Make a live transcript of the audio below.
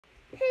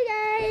Hey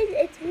guys,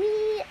 it's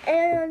me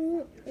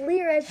and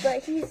Lyra,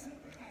 but he's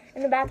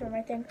in the bathroom,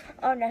 I think.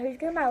 Oh no, he's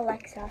getting my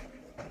Alexa.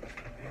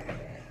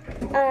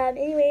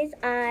 Anyways,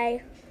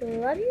 I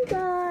love you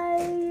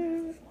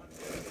guys.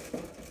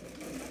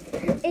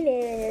 It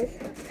is.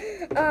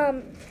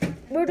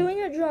 We're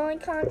doing a drawing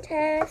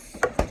contest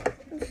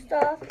and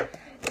stuff,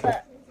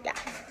 but yeah.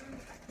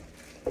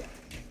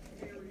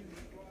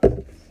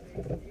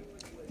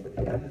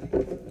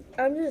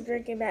 I'm just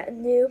drinking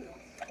Mountain Dew.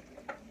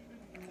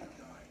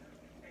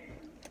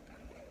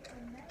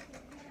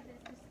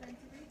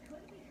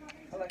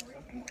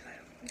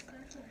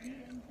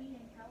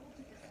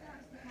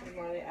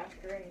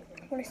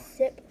 I want to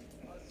sip.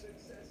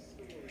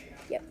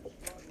 Yep.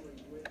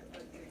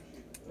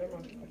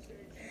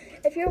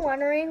 If you're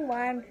wondering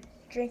why I'm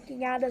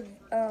drinking out of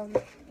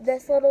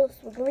this little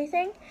swiggly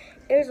thing,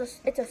 it's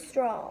a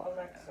straw.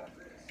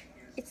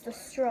 It's the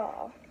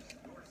straw.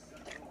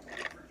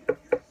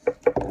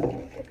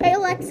 Hey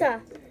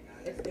Alexa.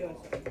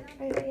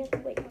 I have to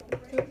wait.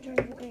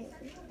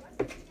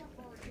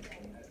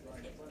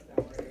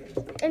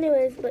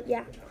 Anyways, but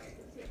yeah.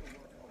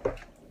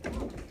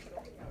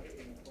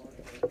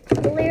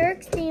 The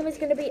lyrics theme is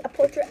going to be a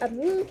portrait of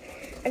me,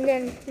 and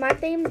then my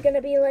theme is going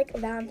to be like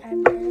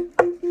Valentine's Day.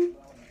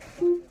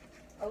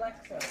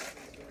 Alexa,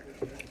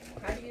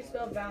 how do you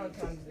spell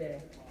Valentine's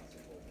Day?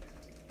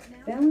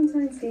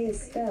 Valentine's Day is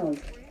spelled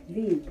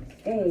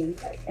V-A-L-E-N-T-I-N-E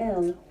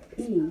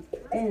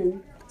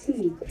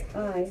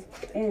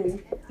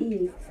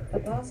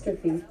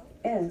apostrophe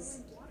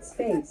S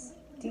space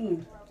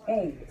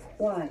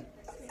D-A-Y.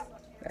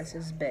 That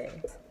says Bay.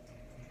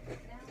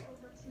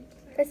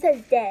 That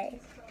says day.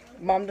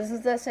 Mom,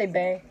 doesn't that say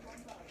Bay?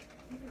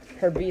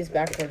 Her B is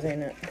backwards,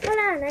 ain't it? Hold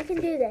on, I can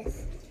do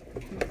this.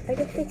 I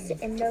can fix it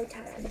in no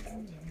time.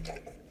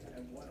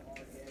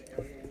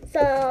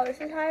 So, this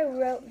is how I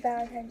wrote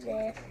Valentine's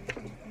Day.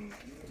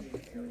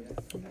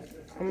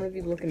 I'm gonna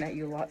be looking at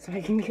you a lot so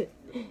I can get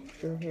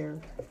your hair.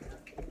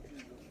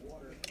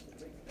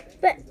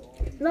 But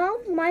a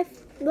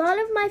lot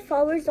of my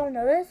followers don't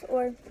know this,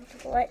 or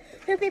like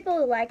some people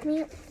who like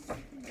me,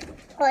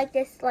 like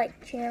this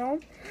channel.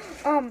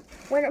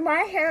 When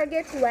my hair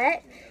gets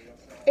wet,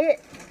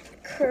 it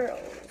curls.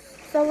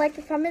 So like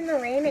if I'm in the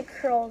rain, it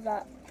curls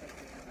up.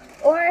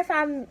 Or if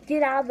I'm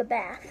get out of the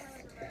bath.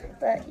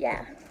 But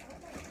yeah.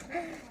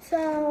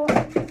 So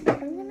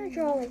I'm gonna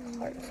draw like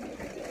hearts.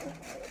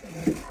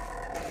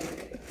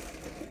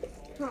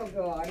 Oh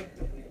God.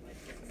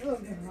 Oh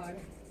God.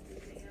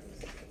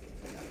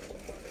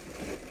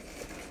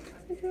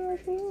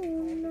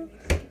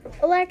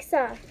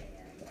 Alexa,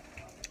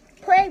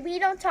 play We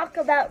Don't Talk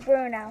About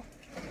Bruno.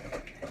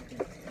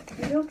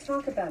 We Don't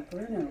Talk About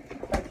Bruno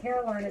by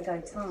Carolina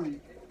Gaitan,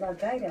 La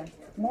Gaita,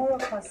 Mauro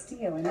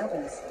Castillo, and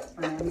others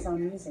on Amazon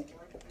Music.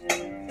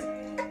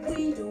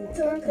 We don't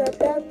talk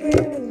about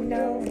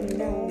Bruno,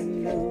 no,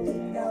 no,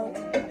 no.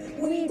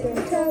 We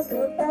don't talk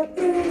about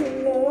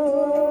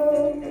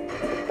Bruno.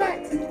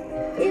 But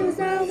it was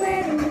our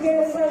wedding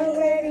day,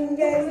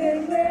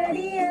 we're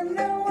ready, and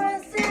the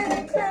world's in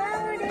a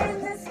cloud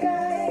in the sky.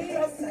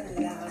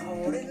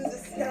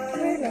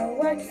 Bruno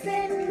walks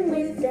in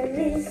with the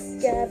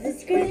list of the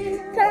screen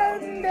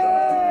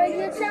thunder.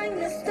 You're telling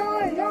the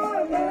story,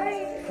 nor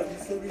mine.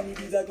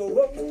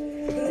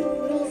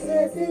 Bruno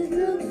says it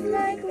looks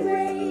like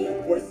rain.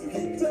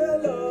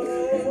 The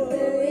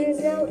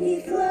window, he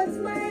floods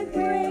my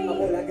brain.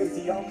 Memories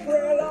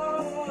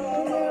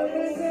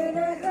in a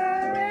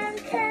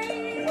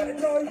hurricane.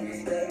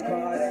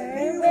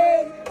 And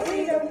wait, we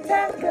don't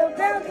talk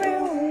about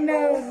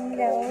Bruno,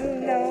 no,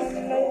 no,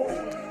 no.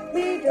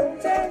 We don't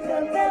talk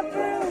about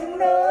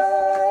Bruno.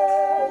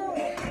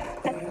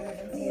 I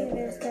can see if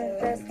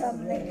there's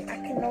something. I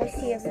can always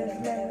see if there's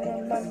no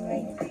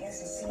mumbling.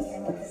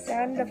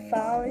 Sound of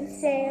falling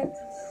sand.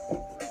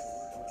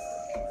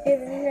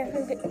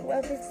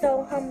 It's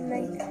so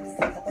humbling.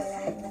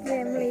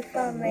 Memory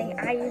fumbling.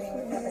 I used to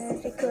know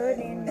she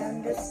couldn't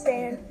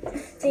understand.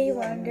 Do you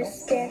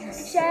understand?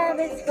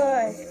 Shabbat's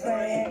for his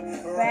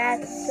friend.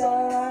 Rats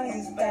all on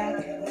his back.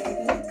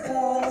 When he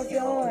calls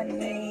your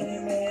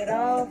name, it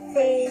all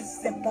fades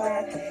to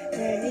black.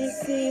 When he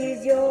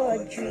sees your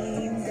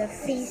dream, the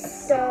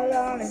feast all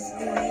on his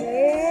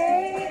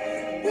face.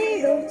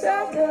 We don't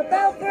talk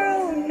about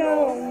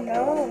Bruno,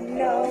 no,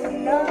 no,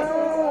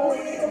 no.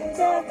 We don't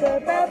talk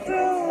about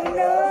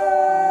Bruno.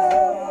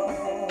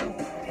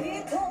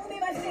 He told me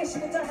my fish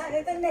would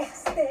die the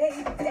next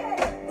day.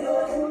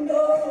 No,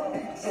 no.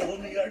 Told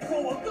me I'd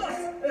grow a gut,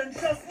 and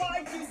just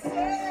like you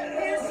said,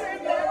 Here's your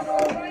number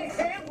right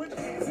hand with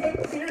his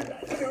beard. I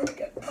sure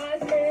get my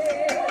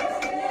head.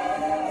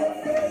 Your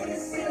fate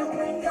is sealed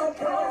when your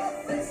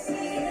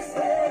prophecy is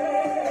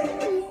read.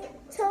 He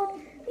told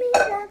me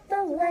that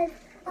the life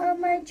of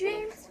my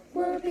dreams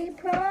will be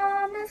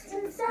promised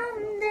and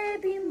someday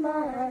be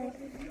mine.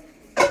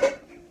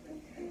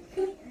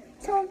 He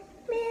told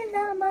me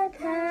that my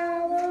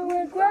power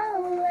will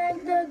grow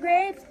like the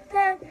grapes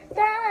that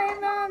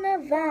thrive on the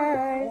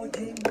vine.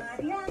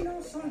 He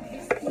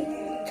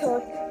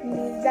told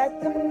me that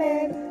the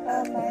man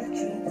of my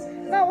dreams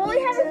No, what are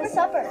we having for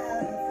supper?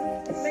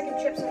 Making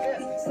chips and dip.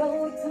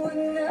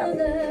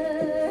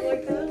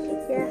 Like those?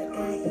 Yeah.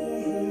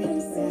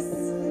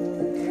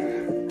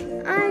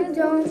 I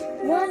don't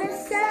wanna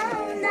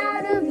sound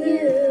out of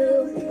you.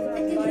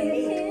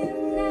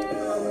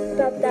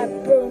 About that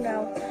Bruno.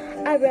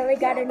 I really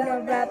gotta know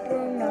about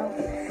Bruno.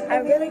 I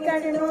really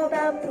gotta know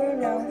about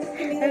Bruno.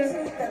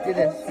 Do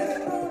this.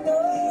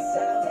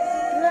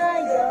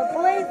 Your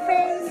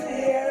boyfriend's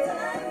here.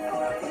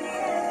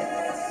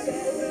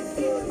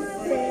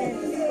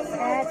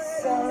 That's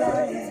so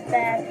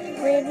bad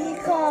when he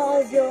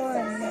calls your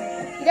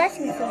name. You guys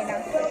can sing it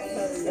now.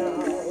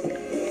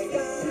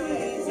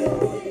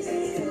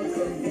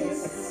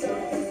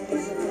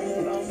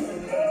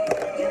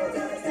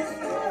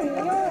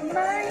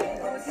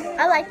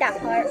 I like that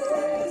part.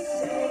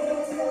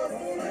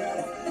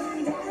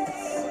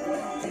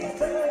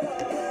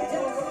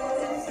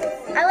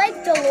 I like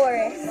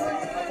Dolores.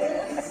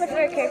 That's my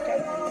favorite character.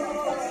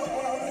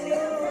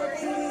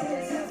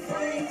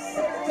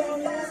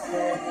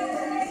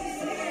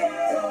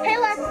 Hey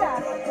Alexa,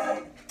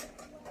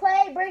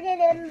 play Bring It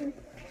In.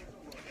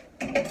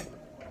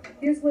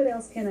 Here's What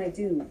Else Can I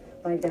Do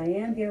by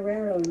Diane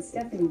Guerrero and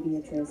Stephanie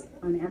Beatriz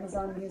on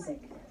Amazon Music.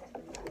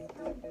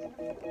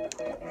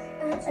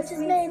 I just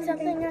made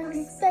something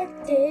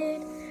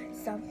unexpected,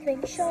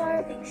 something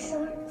sharp,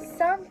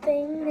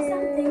 something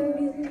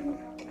new.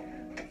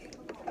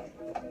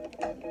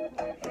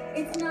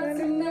 It's not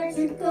so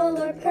magical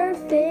or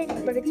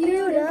perfect, but it's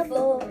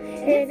beautiful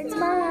and it's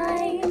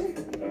mine.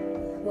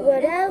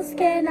 What else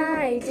can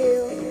I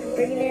do?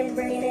 Bring it in,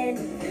 bring it in.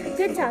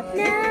 Good talk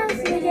now,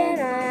 sweet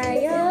and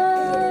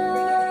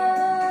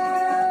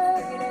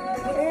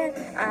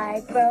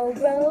I grow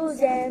rows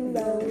and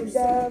rows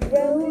of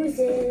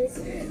roses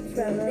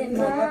from a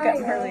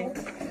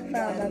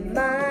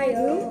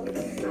mile.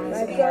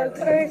 I grow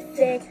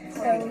perfect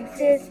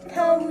roses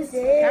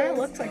poses. Kind of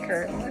looks like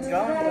her. Going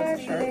with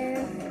the shirt.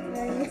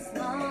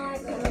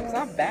 It's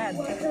not bad.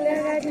 What could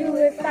I do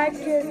if I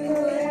just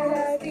know that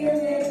I feel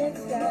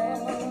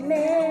inside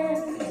man?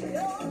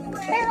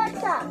 Hey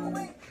Alexa,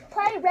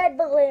 play Red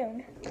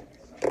Balloon.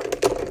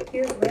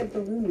 Here's Red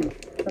Balloon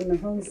from the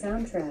Home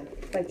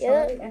soundtrack by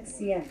Charlie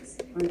XCX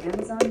on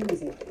Amazon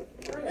Music.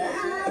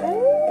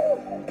 Ooh.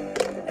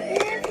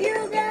 If you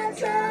got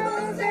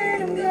troubles, let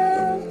them go.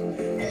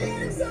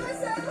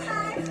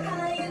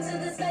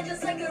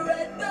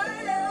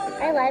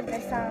 I love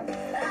this song.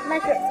 My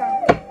favorite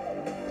song.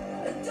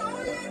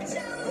 Don't let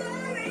your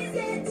worries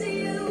get to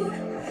you.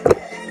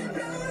 Let them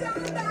float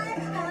on by,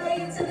 high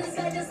into the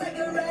sky just like a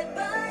red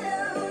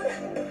balloon.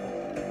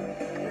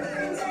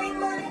 Run, take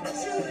money,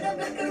 shoot up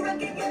like a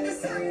rocket, yeah, the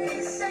sun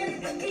is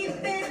shining.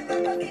 Keep it in my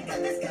pocket, got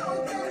this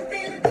cold, don't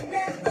feel it.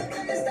 Never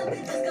gonna stop,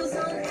 it just goes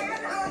on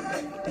and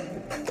on.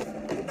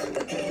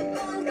 Keep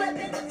on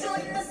clapping,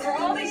 join the Are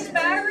all these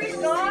batteries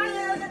gone?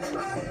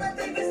 on my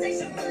favorite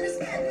station, wanna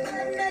spend my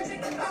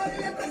magic all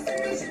across the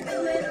nation, do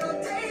it all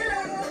day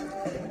long.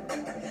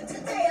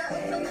 Today I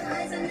open my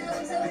eyes and now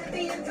I'm so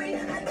happy and free. I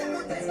got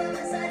my friends by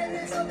my side and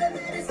that's all that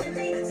matters to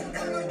me. So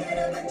come on, get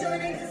up and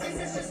join in, 'cause this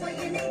is just what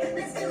you need.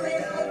 Let's do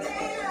it all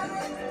day long.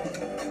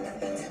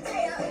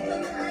 Today I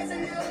open my eyes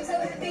and now I'm so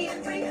happy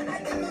and free. I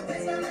got my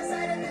friends by my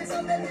side and that's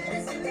all that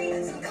matters to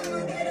me. So come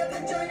on, get up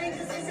and join in,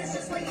 'cause this is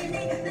just what you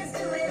need. Let's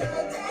do it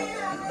all day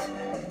long.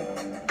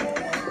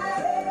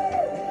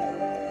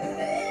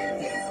 If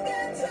you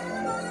got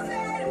troubles,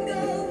 let 'em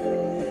go.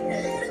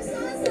 Let 'em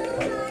soar so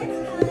high,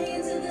 high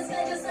into the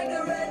sky just like a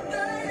red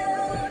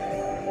balloon.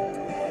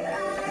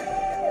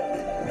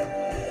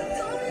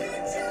 Don't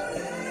let your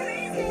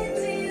worries get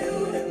to you.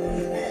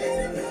 Let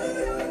 'em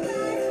float on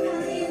by,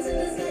 high into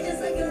the sky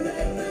just like a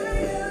red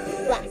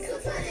balloon. Black.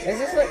 Does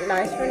this look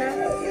nice for now?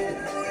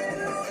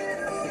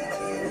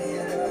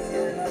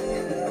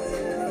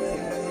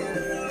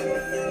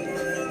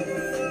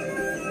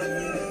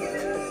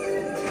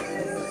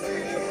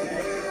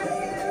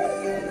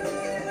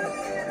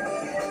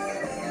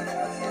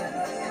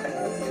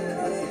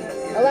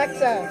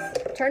 Alexa,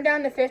 turn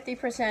down to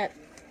 50%.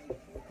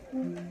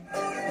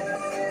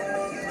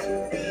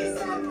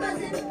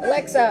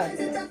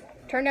 Alexa,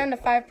 turn down to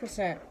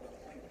 5%.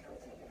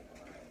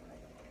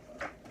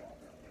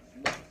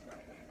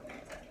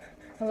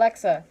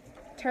 Alexa,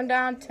 turn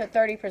down to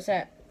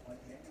 30%.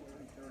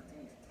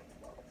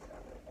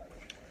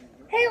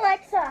 Hey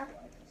Alexa.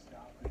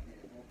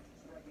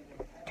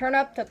 Turn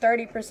up to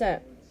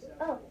 30%.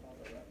 Oh.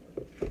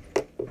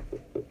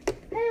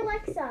 Hey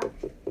Alexa,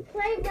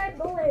 play Red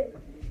Balloon.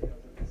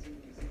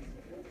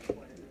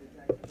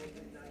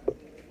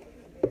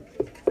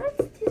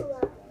 That's too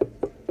loud.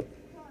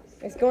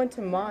 It's going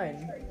to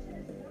mine.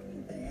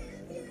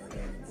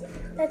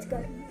 That's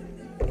good.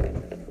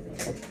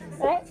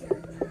 Right?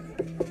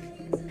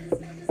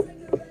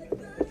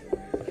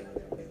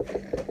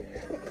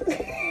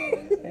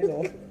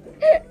 Ew.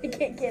 I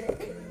can't get it.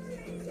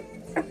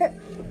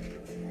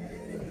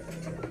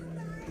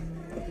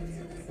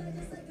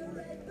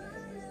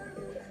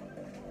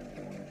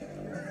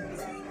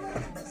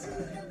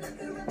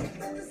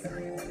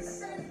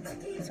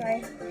 Sky Sorry.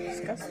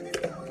 guess.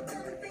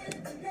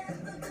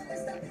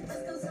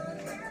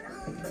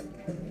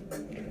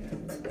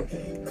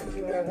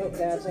 I hope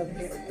Dad's up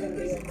here.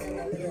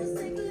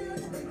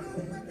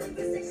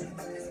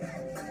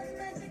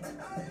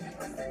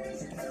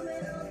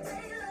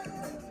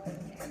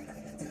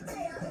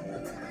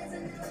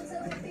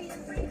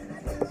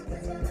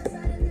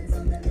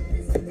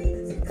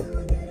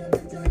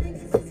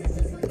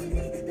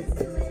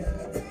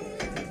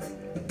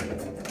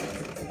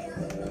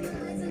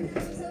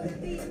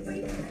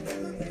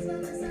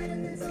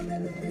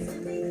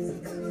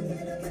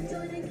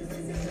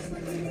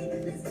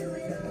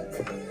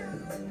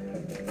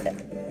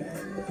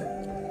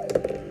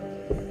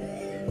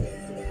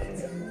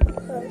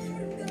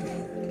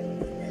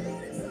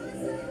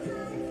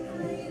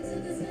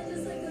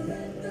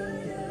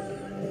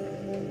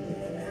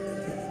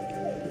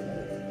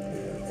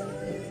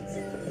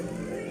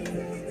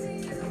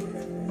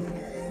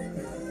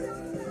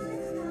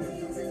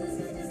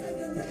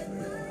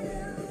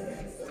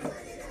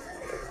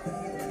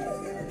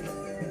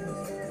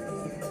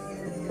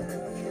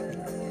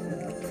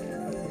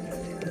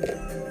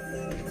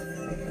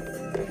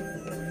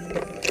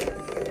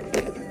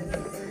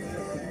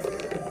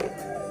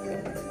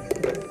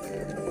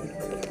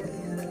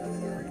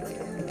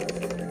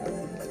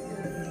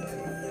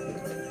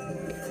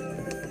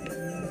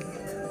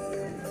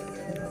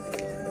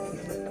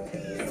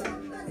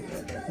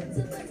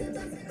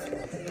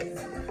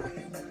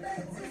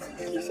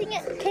 Can you sing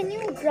it? Can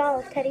you draw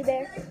a teddy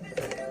bear? I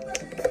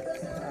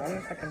don't know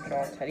if I can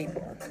draw a teddy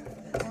bear.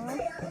 Uh,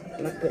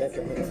 I'm not good at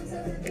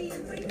drawing.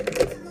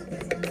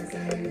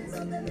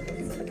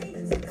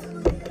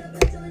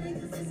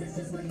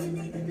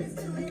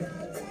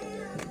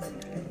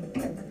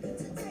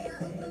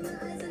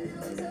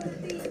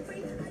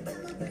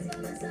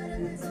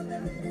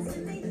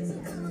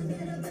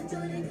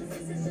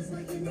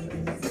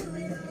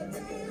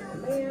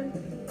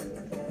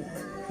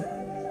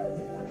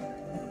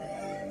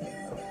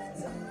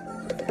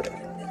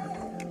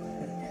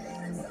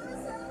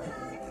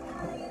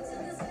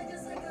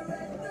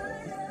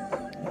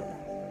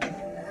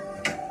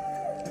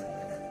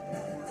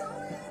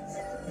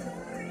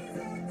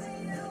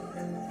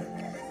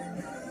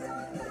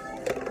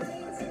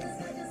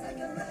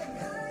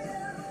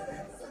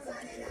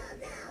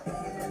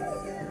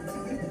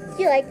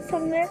 do you like the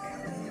song, Nick?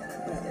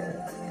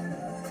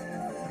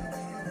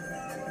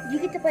 You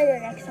get to play the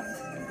next song.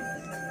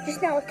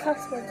 Just not with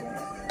cuss words in it.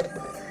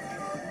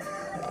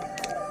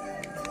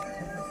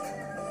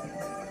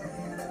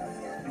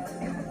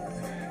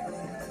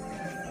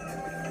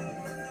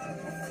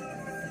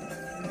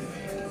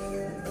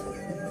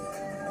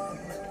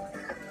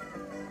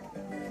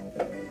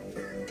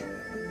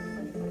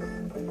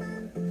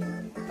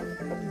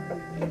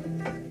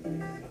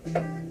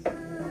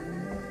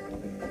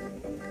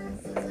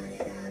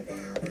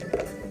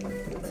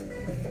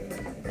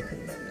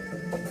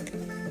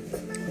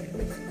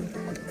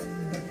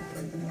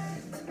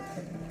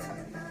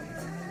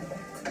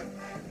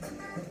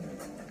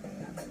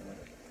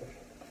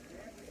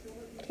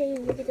 Okay,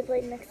 you get to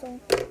play the next song.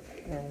 I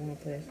don't want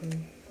to play a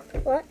song.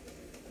 What?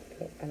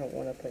 I don't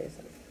want to play a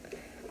song.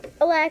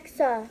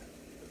 Alexa,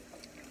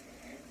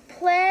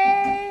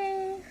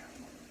 play.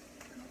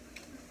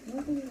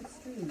 Moving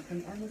Extreme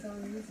from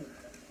Amazon Music.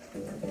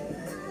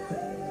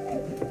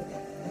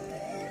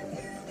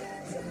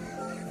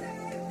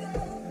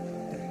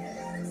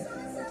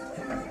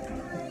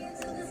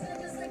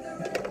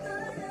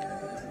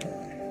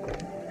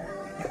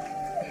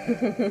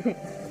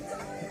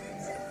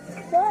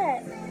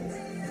 What?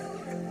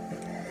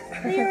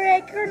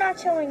 Lyric, you're not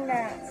showing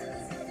that.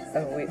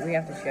 Oh, wait, we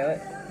have to show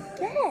it?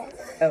 Yes.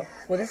 Oh,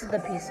 well, this is the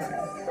peace sign.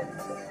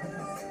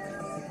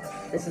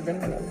 This is the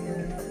middle.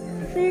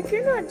 Lyric,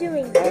 you're not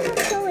doing that. You're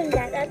not showing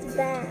that. That's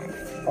bad.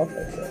 I'll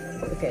fix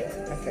it. Okay,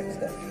 I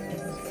fixed it.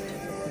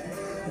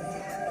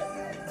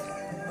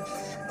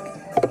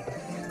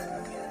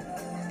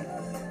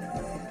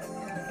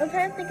 I'm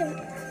trying to think of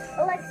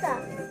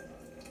Alexa.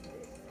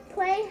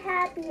 Play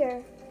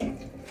Happier.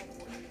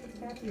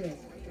 Happier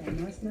by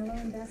Marshmello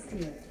and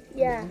Bastille.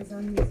 Yeah.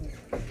 Amazon Music.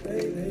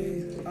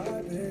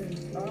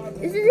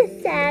 This is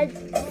a sad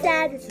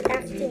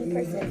acting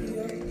person.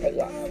 But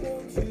yeah.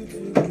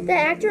 The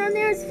actor on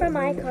there is from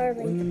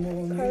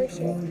iCarly. Carly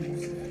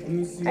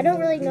Shay. I don't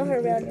really know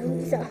her real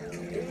name, so.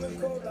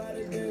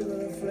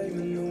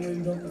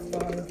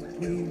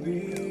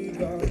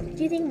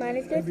 Do you think mine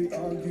is good?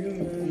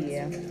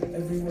 Yeah.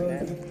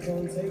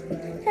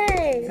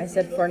 Hey, I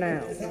said for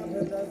now.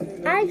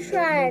 I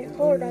tried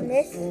hard on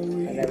this. I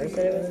never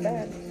said it was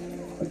bad.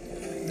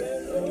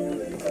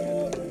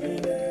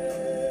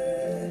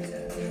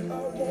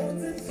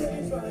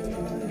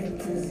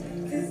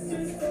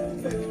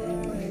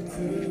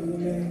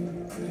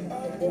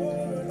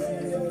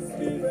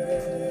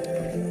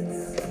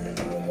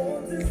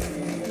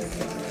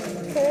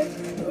 Cause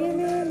you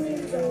know me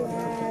so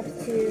have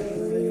to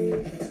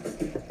leave.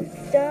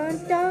 Dun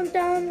dun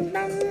dun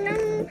dun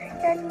dun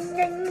dun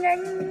dun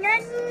dun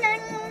dun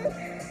dun.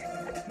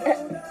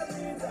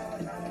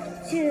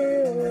 To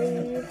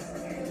leave.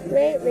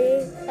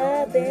 Lately,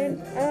 I've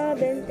been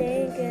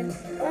thinking,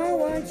 I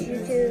want you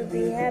to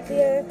be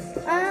happier.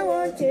 I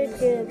want you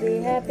to be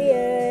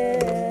happier.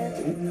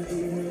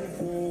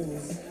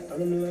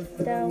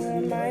 Down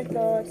with my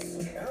thoughts.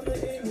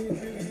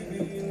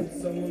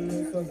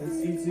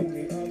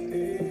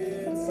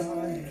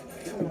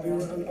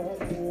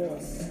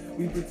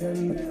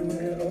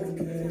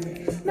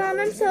 Mom,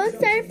 I'm so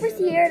excited for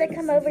Sierra to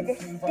come over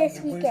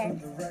this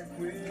weekend.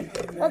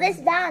 Well, this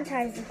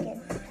Valentine's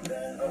weekend.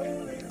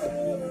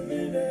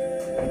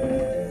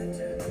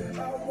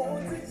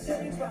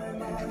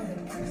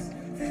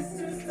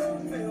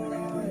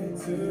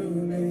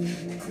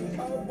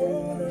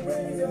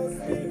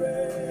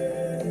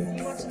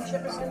 You want some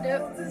chips and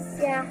dip?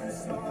 Yeah.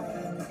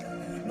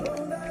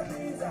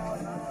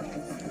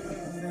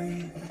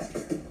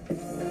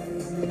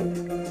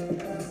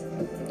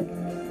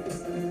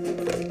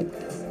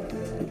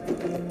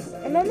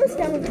 I'm almost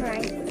done with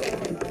mine.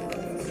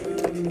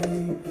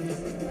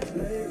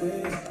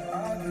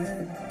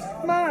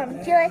 Mom,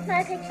 do you like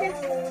my picture?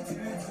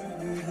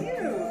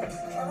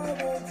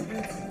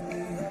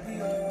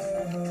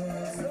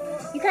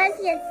 You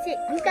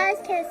guys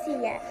can't see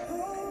yet.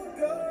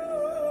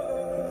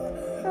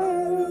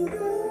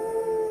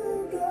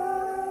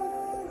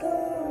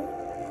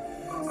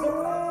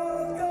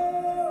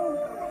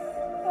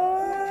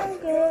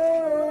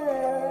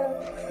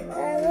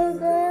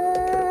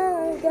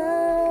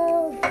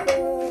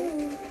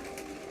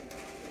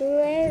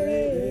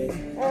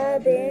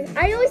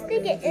 I always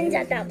think it ends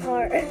at that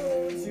part. Do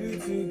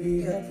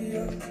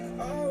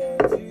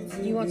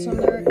you want some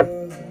lyric?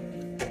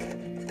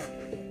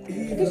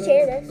 You can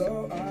share this.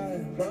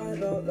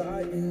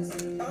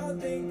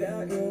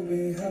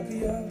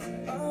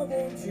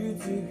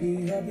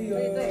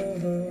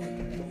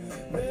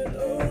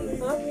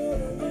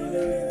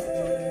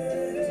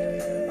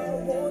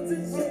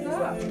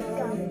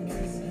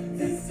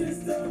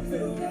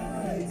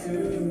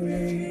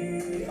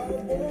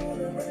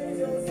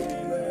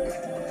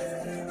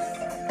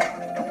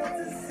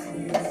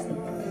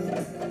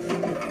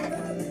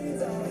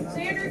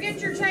 Sandra, get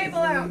your table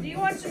out. Do you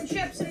want some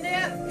chips and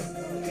dip?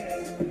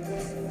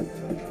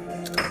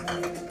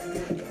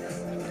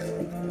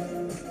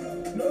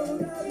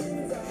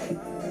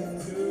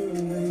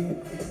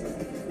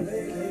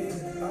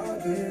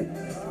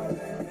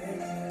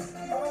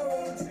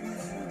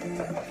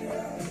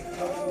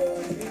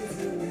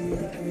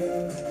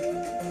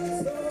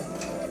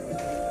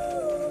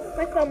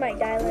 My phone might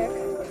die,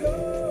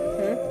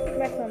 Lyric.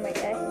 My phone might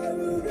die.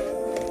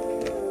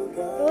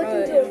 We'll listen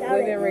to it without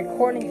We've been it.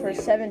 recording for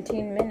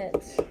 17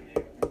 minutes.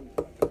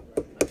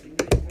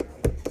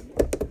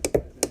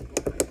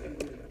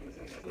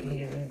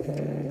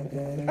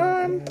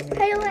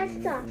 Hey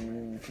Alexa,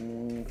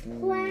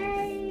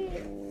 play.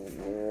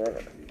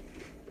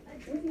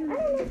 I don't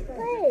know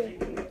play.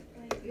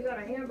 You got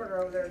a hamburger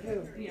over there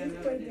too.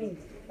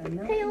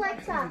 Hey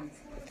Alexa.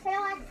 Hey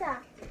Alexa.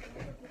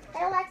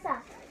 Hey Alexa.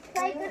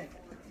 Play good.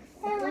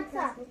 Hey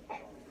Alexa.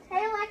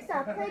 Hey Alexa.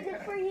 Play Good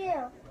For You.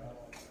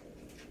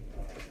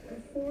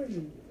 Good For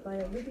You by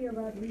Olivia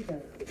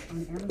Rodrigo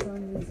on Amazon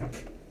Music.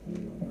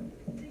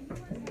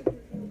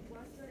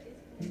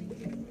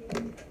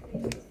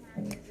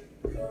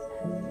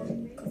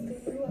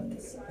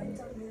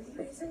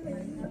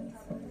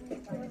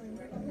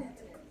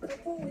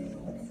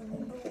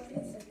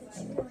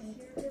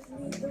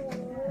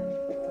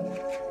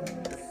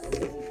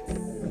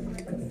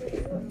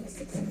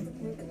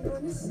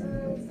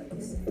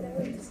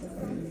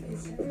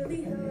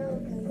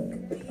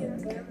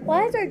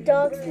 Why is our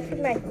dog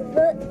sniffing my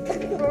foot?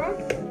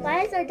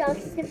 Why is our dog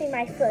sniffing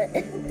my foot?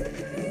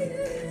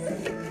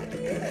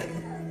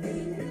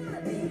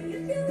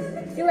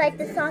 You like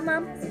this song,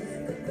 Mom?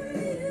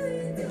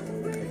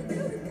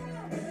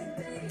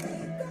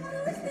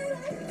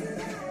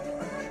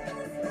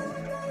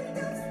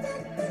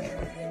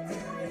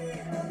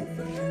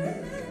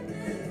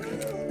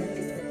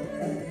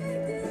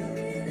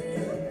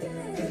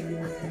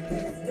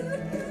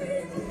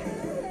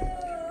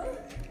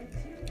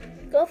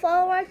 Go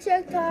follow our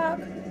TikTok.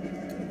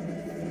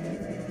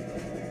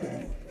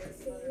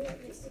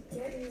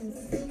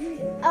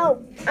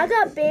 Oh, I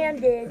got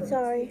banded.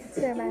 Sorry.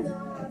 Never mind.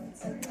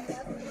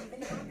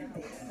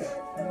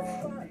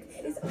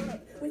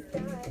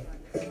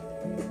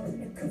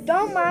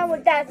 Don't mind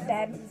what that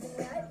said.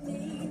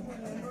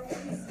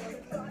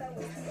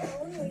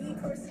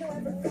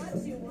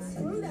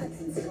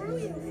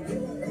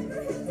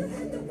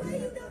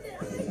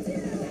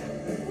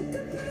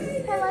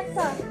 Hey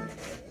Alexa,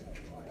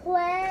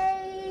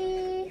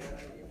 play.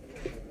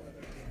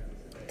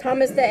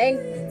 Thomas the Tank.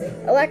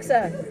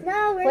 Alexa.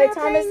 No, we're Play not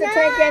Thomas playing the no.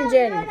 Tank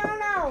Engine.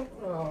 No.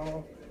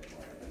 Oh.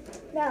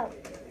 No.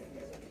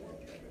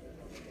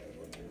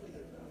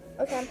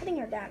 Okay, I'm putting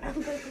her down.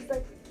 She's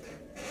like,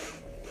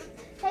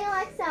 hey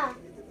Alexa.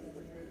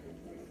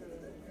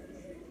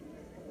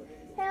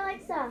 Hey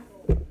Alexa.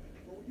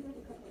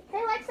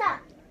 Hey Alexa.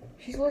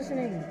 She's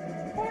listening.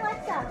 Hey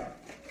Alexa.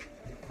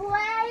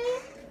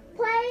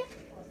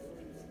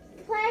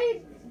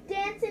 Play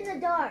Dance in the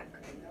Dark.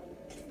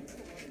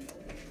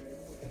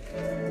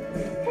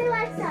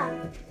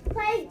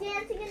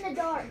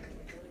 the dark.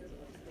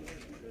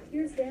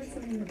 Here's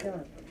Dancing in the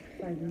Dark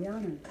by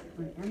Rihanna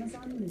on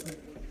Amazon Music.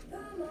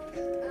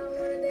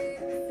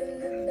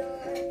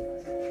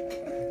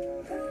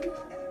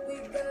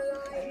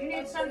 You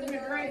need something to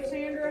drink,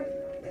 Sandra?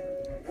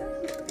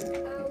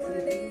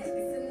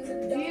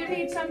 Do you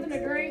need something to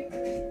drink?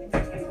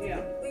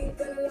 Yeah.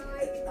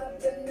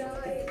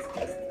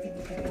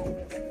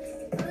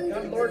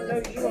 God, Lord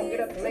knows you won't get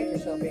up to make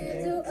yourself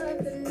anything.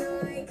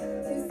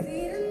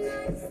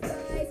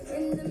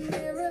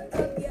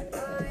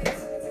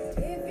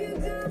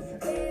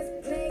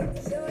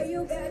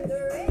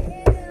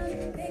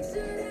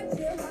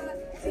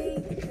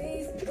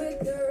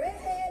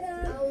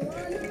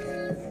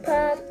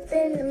 Pop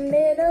in the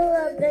middle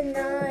of the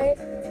night.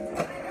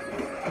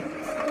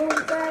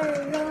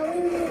 Nobody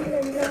knowing in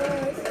the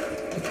night.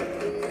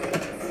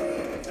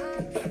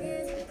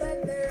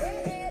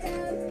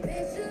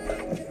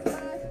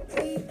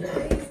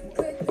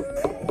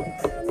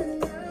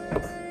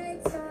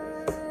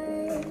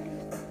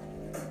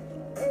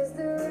 Is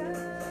the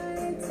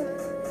right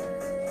time.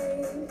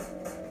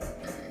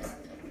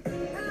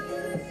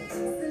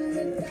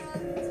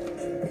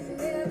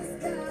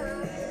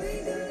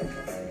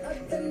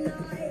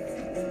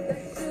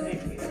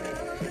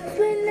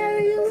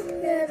 Whenever you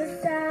hear the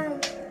sound,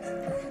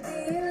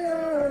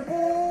 boom,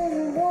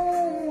 boom,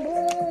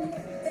 boom.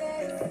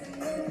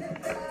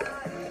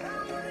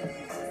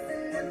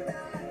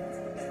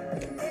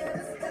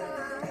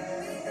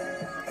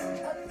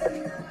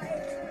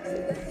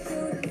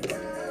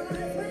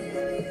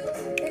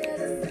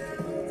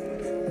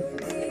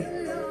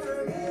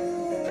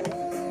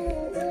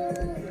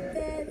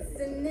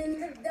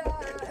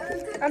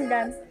 I'm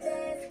done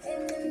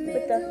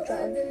with the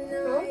song.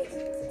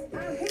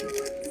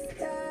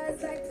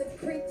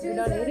 You're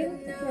done eating?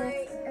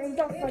 Yeah, I'm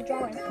done my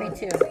drawing. Me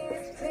too.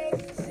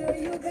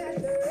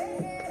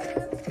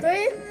 3,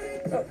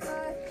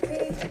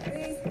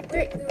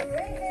 3,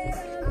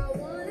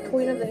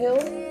 Queen of the Hill?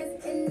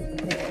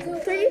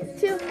 3,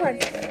 2, 1.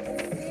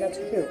 That's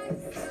who?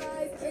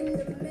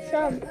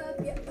 Some.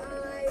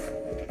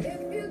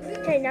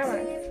 Okay, now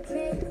on.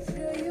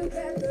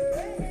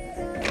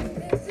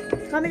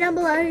 Comment down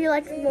below who you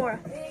like more.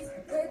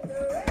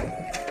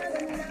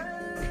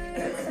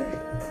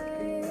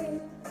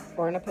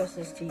 We're gonna post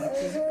this to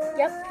YouTube.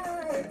 Yep.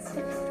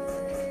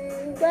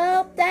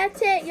 Well,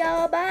 that's it,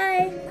 y'all.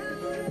 Bye.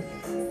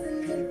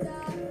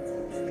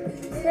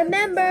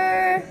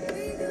 Remember,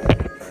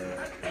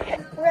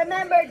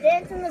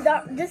 dance in the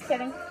dark. Just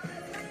kidding.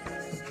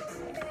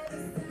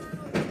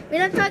 We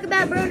don't talk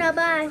about Bruno.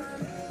 Bye.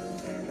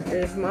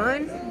 There's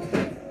mine.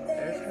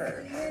 There's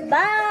hers.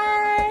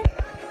 Bye.